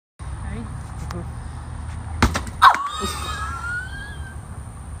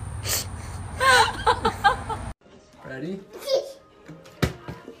Ready?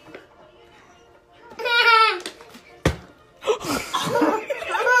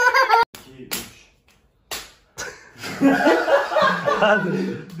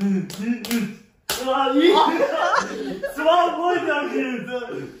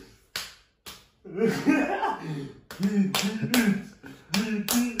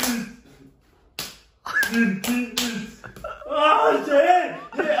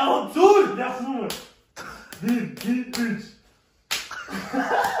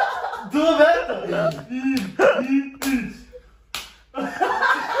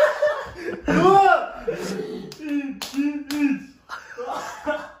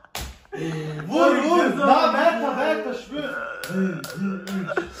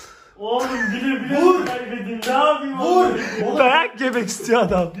 Dayak yemek istiyor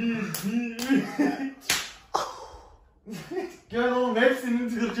adam. Gel oğlum hepsinin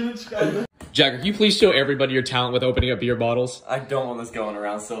tıkırcını çıkardı. Jagger, can you please show everybody your talent with opening up beer bottles? I don't want this going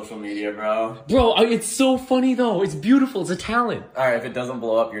around social media, bro. Bro, it's so funny though. It's beautiful. It's a talent. Alright, if it doesn't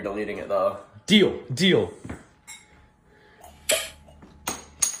blow up, you're deleting it though. Deal. Deal.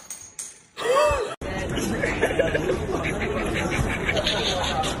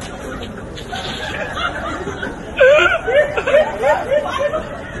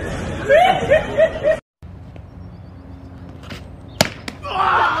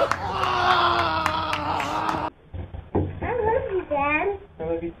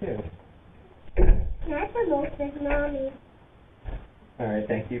 Can I promote this, Mommy? Alright,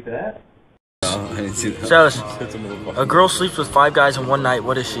 thank you for that. Silas, a girl sleeps with 5 guys in one night.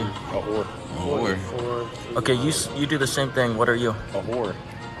 What is she? A whore. A whore. Okay, you do the same thing. What are you? A whore.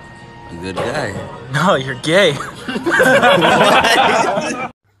 A good guy. No, you're gay.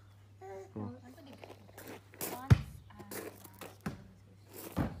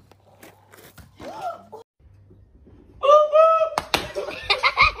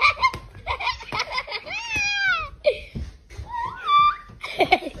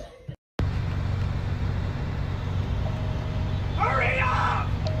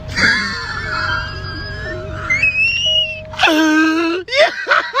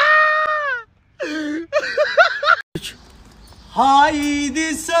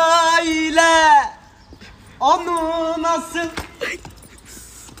 Haydi söyle onu nasıl?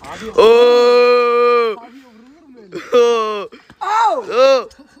 Abi vurulur mu öyle?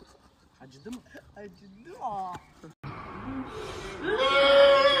 Acıdı mı? Acıdı mı?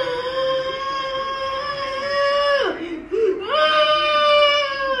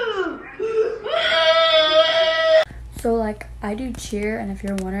 So like I do cheer, and if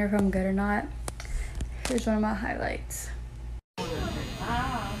you're wondering if I'm good or not, here's one of my highlights.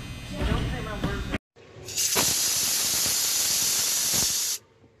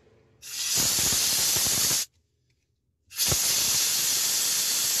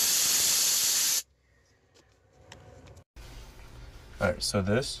 Alright, so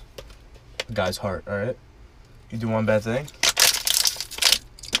this guy's heart, alright? You do one bad thing,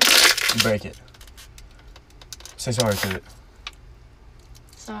 you break it. Say sorry to it.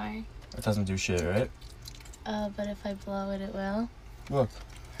 Sorry. It doesn't do shit, right? But if I blow it, it will. Look.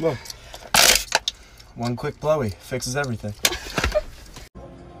 One quick blowy fixes everything.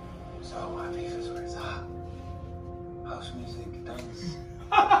 So my favorite word is house music, dance.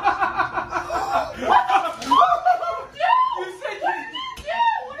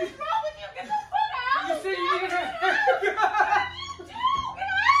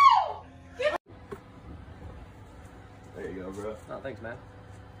 There you go, bro. Oh, thanks, man.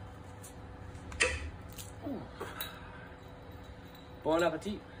 Bon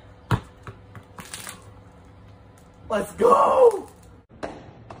appetit. Let's go!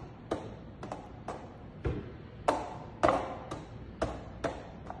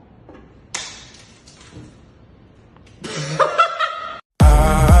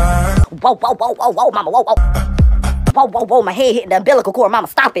 Whoa, whoa, whoa, whoa, whoa, mama, whoa, whoa. Whoa, whoa, whoa, my head hit the umbilical cord, mama,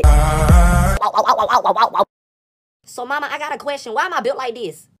 stop it. Whoa, whoa, whoa, whoa, whoa, whoa, whoa. So, mama, I got a question. Why am I built like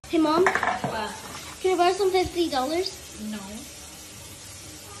this? Hey, Mom. Can I borrow some $50? No.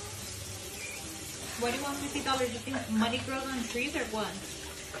 What do you want $50? You think money grows on trees or what?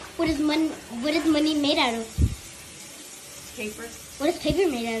 What is money made out of? Paper. What is paper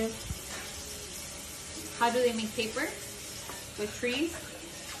made out of? How do they make paper? With trees?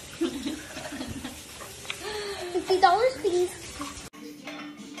 $50, please.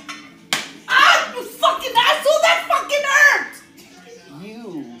 Ah, you fucking asshole! That fucking hurt!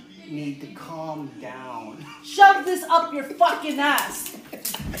 You need to calm down. Shove this up your fucking ass.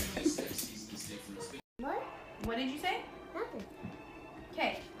 What? What did you say? Nothing.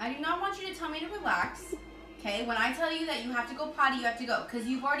 Okay, I do not want you to tell me to relax. Okay, when I tell you that you have to go potty, you have to go. Because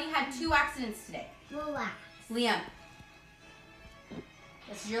you've already had 2 accidents today. Relax. Liam.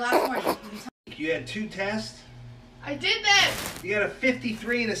 This is your last warning. You had 2 tests? I did this! You got a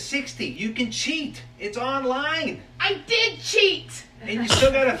 53 and a 60. You can cheat. It's online. I did cheat! And you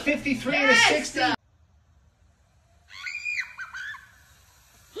still got a 53 and a 60?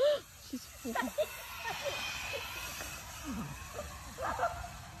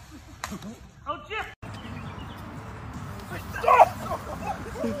 Oh, Jeff!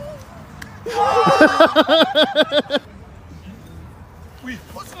 Oui.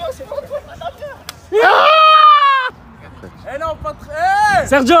 Eh non, pas très.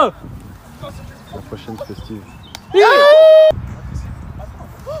 Sergio! La prochaine festive.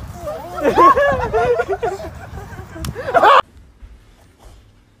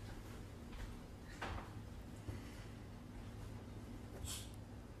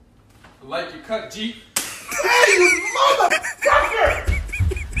 Like your cut, Jeep. Hey, you motherfucker!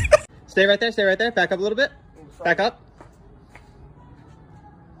 Stay right there, stay right there. Back up a little bit. Back up.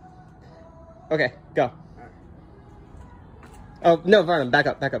 Okay, go. Oh, no, Varnum, back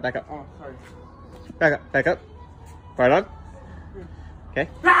up, back up, back up. Oh, sorry. Back up, back up. Right on. Okay.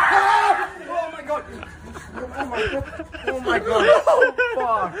 Oh my god! Oh my god! Oh my god! Oh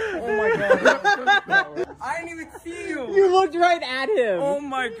fuck! Oh my god! I didn't even see you! You looked right at him! Oh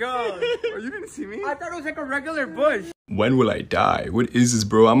my god! Oh, you didn't see me? I thought it was like a regular bush. When will I die? What is this,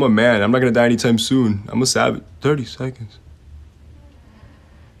 bro? I'm a man. I'm not gonna die anytime soon. I'm a savage. 30 seconds.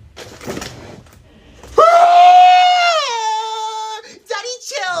 Daddy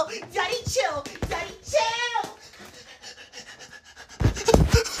chill! Daddy chill! Daddy chill!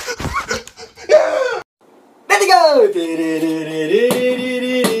 Let it go!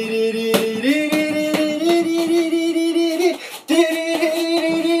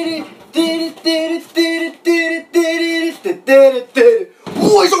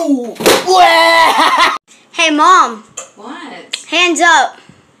 Hey, Mom. What? Hands up.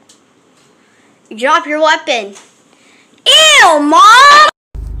 Drop your weapon. Ew, Mom!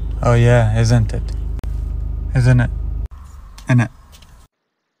 Oh yeah, isn't it? Isn't it? Isn't it?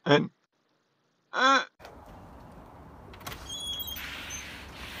 And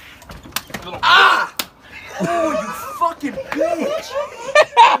Ah! Oh, you fucking bitch! You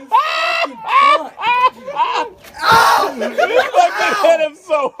fucking cunt! Ow! You fucking hit him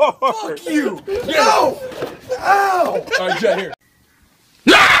so hard! Fuck you! No! Ow! Alright, Jet, here.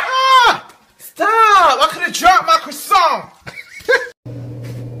 Ah! Stop! I could have dropped my croissant!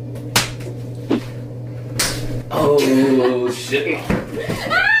 Oh, shit.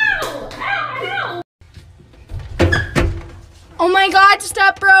 Oh my god,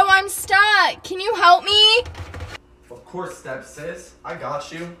 stop, bro. I'm stuck. Can you help me? Of course, Step Sis. I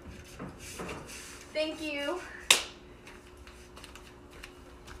got you. Thank you.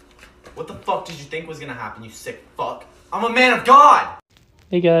 What the fuck did you think was gonna happen, you sick fuck? I'm a man of God!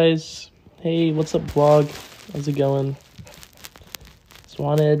 Hey guys. Hey, what's up, vlog? How's it going? Just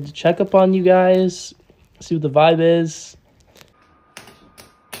wanted to check up on you guys, see what the vibe is.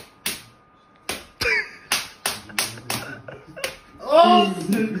 Oh!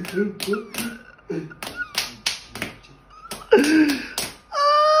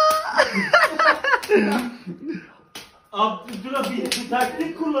 Abdülhamid bir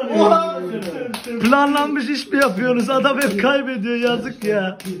taktik kullanıyor. planlanmış iş mi yapıyorsunuz? Adam hep kaybediyor, yazık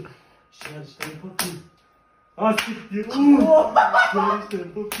ya. Asiktir.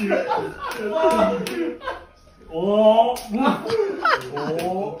 Oo.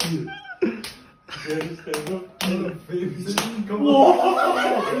 Oo.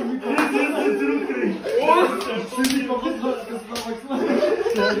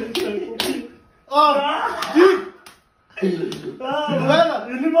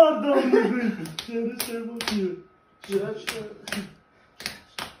 Elim ağrıdı anladım. bakıyor.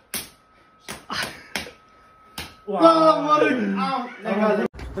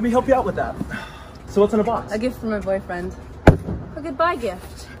 Let me help you out with that. So what's in a box? A gift from my boyfriend. A goodbye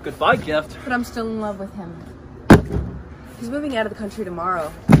gift. Goodbye gift. But I'm still in love with him. He's moving out of the country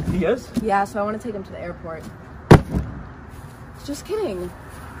tomorrow. He is? Yeah, so I want to take him to the airport. Just kidding.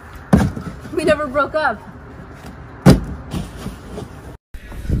 We never broke up.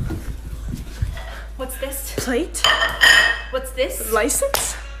 What's this? Plate? What's this?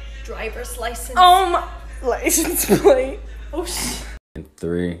 License? Driver's license. Oh my... License plate. Oh shit. In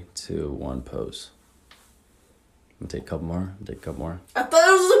 3, 2, 1, pose. I'm gonna take a couple more. Take a couple more. I thought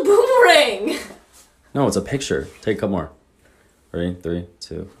it was a boomerang. No, it's a picture. Take a couple more. Ready? 3,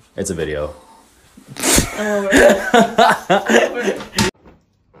 2. It's a video.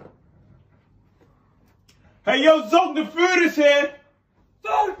 Hey, yo, Zong, the food is here.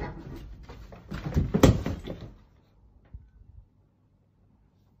 Zong.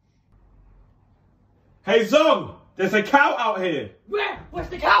 Hey, Zong, there's a cow out here. Where? Where's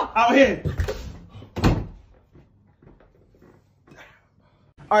the cow? Out here.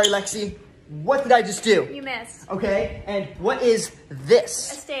 Alright, Lexi, what did I just do? You missed. Okay, and what is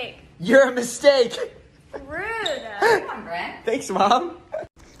this? Mistake. You're a mistake. Rude. Come on, Brent. Thanks, Mom.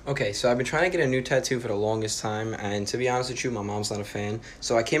 Okay, so I've been trying to get a new tattoo for the longest time, and to be honest with you, my mom's not a fan.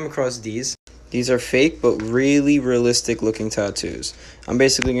 So I came across these. These are fake, but really realistic looking tattoos. I'm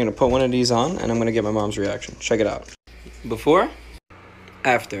basically gonna put one of these on, and I'm gonna get my mom's reaction. Check it out. Before,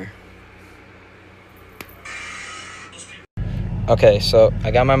 after. Okay, so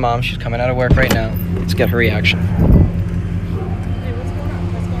I got my mom. She's coming out of work right now. Let's get her reaction.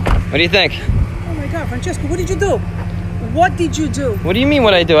 What do you think? Oh my God, Francesco, what did you do? What did you do? What do you mean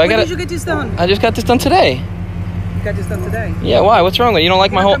what I do? When did you get this done? I just got this done today. You got this done today? Yeah, why? What's wrong with you? You don't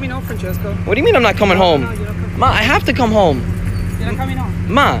like my whole... You're not coming home, Francesco. What do you mean I'm not coming home? No, you're not coming. Ma, I have to come home. You're not coming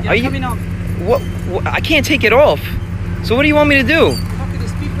home. Ma, You're are you... coming home. What? I can't take it off. So what do you want me to do? Talk to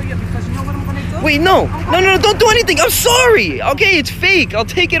these people here because you know what I'm gonna do? Wait, no, don't do anything. I'm sorry. Okay, it's fake. I'll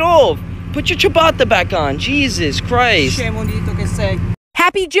take it off. Put your ciabatta back on. Jesus Christ.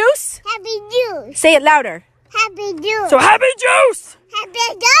 Happy juice? Happy juice. Say it louder. Happy juice. So happy juice!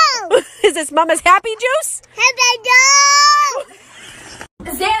 Happy juice. Is this Mama's happy juice? Happy juice.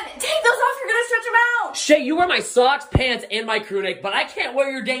 Zan, take those off. You're gonna stretch them out. Shay, you wear my socks, pants, and my crew neck, but I can't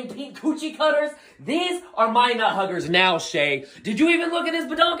wear your dang pink coochie cutters. These are my nut huggers now, Shay. Did you even look at this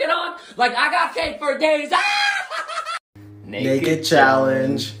badonkadonk? Like, I got cake for days. Naked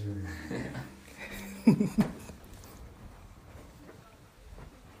challenge.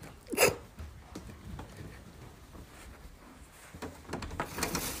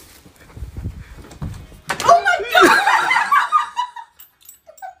 Oh my God!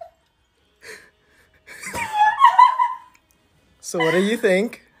 So what do you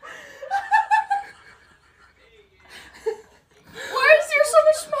think? Why is yours so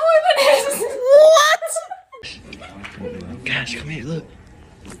much smaller than his? What? Gosh, come here, look.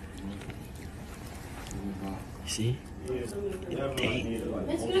 See? Dang.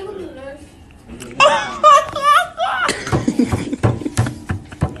 Let's go to the nurse.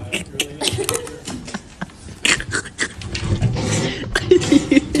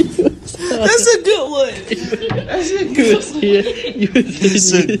 That's a good one. That's a good one.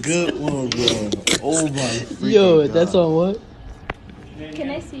 It's a good one, bro. Oh my freaking Yo, God. that's on what? Can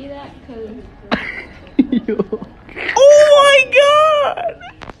I see that? Cause Oh my God!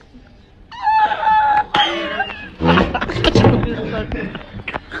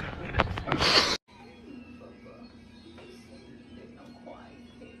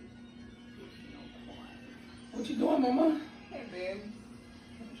 What you doing, Mama? Hey, babe.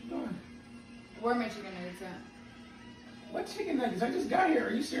 What you doing? Where are my chicken nuggets at? What chicken nuggets? I just got here.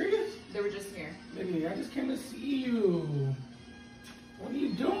 Are you serious? They were just here. Baby, I just came to see you. What are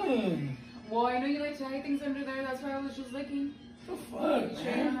you doing? Well, I know you like to hide things under there. That's why I was just looking. What the fuck, You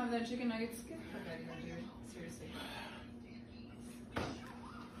sure you man? don't have that chicken nuggets? Get the fuck out of here, dude. Seriously.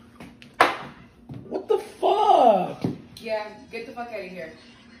 What the fuck? Yeah, get the fuck out of here.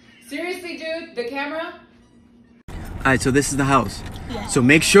 Seriously, dude. The camera? Alright, so this is the house. So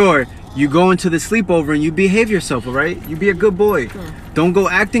make sure you go into the sleepover and you behave yourself, alright? You be a good boy. Don't go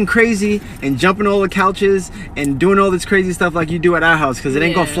acting crazy and jumping all the couches and doing all this crazy stuff like you do at our house, because it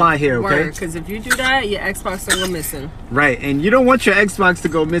ain't gonna fly here, okay? Because if you do that, your Xbox will go missing. Right, and you don't want your Xbox to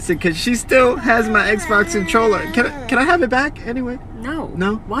go missing because she still has my Xbox controller. Can I have it back anyway? No.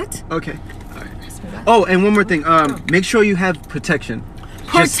 No? What? Okay. All right. Oh, and one more thing. Make sure you have protection.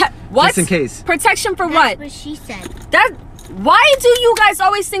 What? Just in case. Protection for what? That's what she said. Why do you guys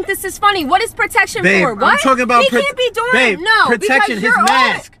always think this is funny? What is protection Babe, for? What? I'm talking about he can't be doing babe, no protection, because his you're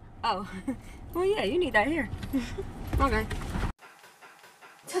mask. Oh, well, yeah, you need that here. Okay.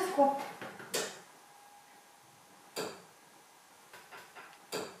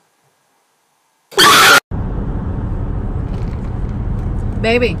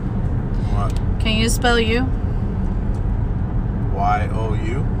 Baby, What? can you spell you?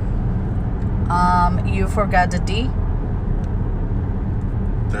 Y-O-U? You forgot the D.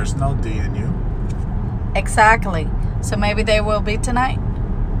 There's no D in you. Exactly. So maybe they will be tonight.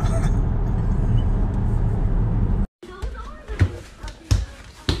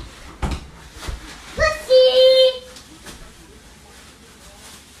 Pussy.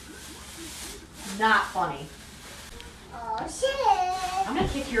 Not funny. Oh shit. I'm gonna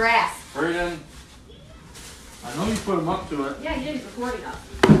kick your ass. Burden. I know you put him up to it. Yeah, he did. Recording us.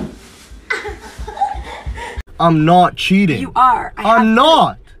 I'm not cheating. You are. I'm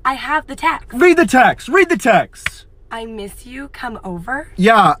not. I have the text. Read the text. Read the text. I miss you. Come over.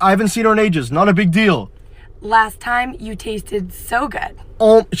 Yeah, I haven't seen her in ages. Not a big deal. Last time you tasted so good.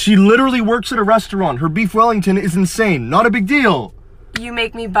 Oh, she literally works at a restaurant. Her beef Wellington is insane. Not a big deal. You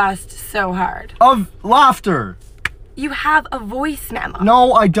make me bust so hard. Of laughter. You have a voice memo.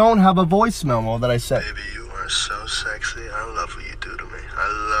 No, I don't have a voice memo that I said. Baby, you are so sexy. I love what you do to me. I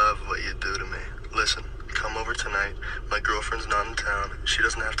love what you do to me. Listen, come over tonight. My girlfriend's not in town. She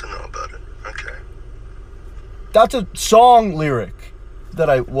doesn't have to know about it. Okay. That's a song lyric that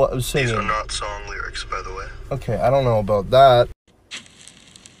I was singing. These are not song lyrics, by the way. Okay, I don't know about that.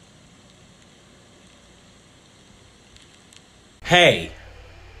 Hey,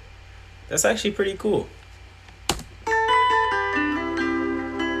 that's actually pretty cool.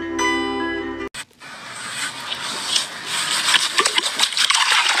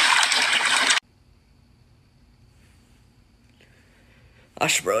 I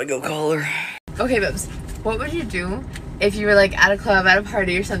should probably go call her. Okay, Bubs, what would you do if you were like at a club, at a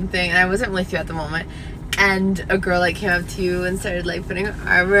party or something, and I wasn't with you at the moment, and a girl like came up to you and started like putting her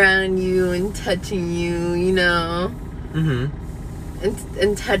arm around you and touching you, you know? Mm-hmm.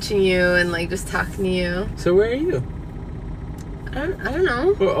 And touching you and like just talking to you. So where are you? I don't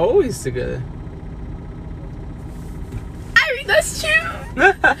know. We're always together. I mean, that's true.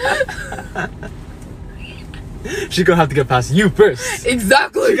 She's gonna have to get past you first.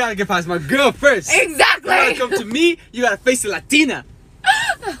 Exactly. She gotta get past my girl first. Exactly. You gotta come to me, you gotta face the Latina.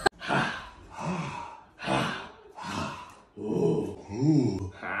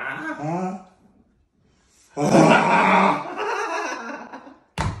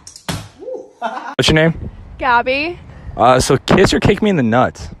 What's your name? Gabby. So kiss or kick me in the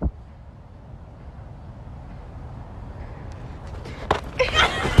nuts?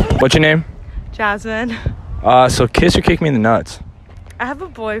 What's your name? Jasmine. So kiss or kick me in the nuts? I have a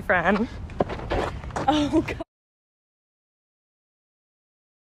boyfriend. Oh, God.